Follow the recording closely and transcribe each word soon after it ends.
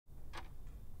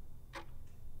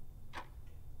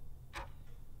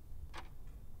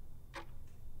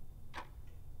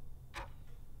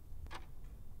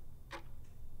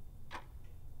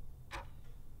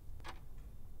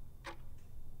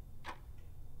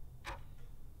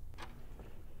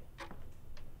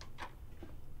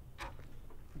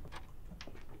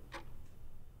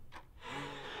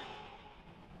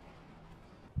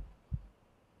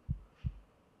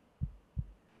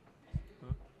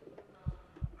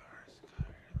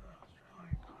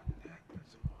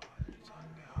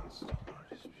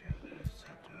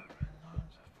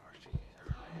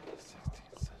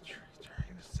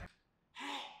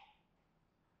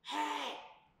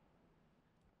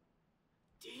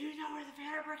where the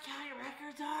Vanderbilt County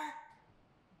records are?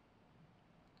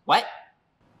 What?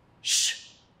 Shh.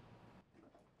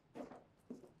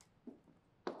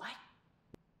 What?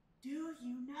 Do you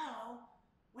know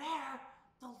where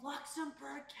the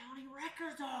Luxembourg County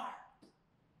records are?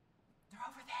 They're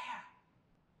over there.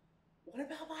 What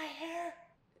about my hair?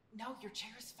 No, your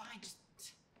chair is fine. Just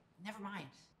never mind.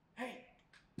 Hey,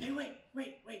 wait.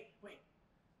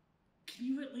 Can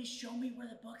you at least show me where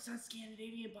the books on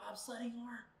Scandinavian bobsledding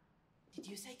are? Did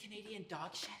you say Canadian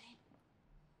dog shedding?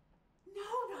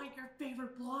 No, not your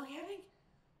favorite blog heading.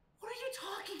 What are you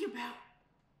talking about?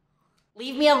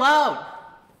 Leave me alone!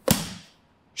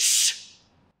 Shh!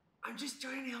 I'm just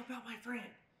trying to help out my friend.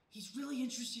 He's really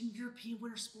interested in European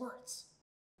winter sports.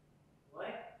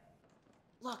 What?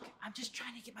 Look, I'm just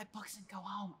trying to get my books and go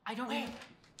home. I don't Wait, need...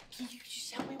 can you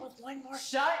just help me with one more?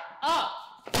 Shut up!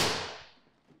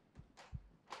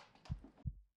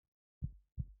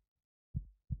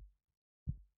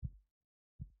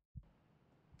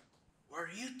 Were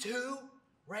you two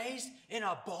raised in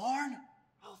a barn?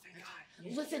 Oh, thank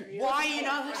God. Listen, Why you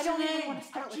not I don't listening? even want to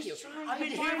start with you. Trying I've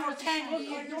been to here for learn 10 look,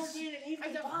 years. I don't need an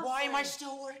even Why am I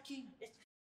still working? It's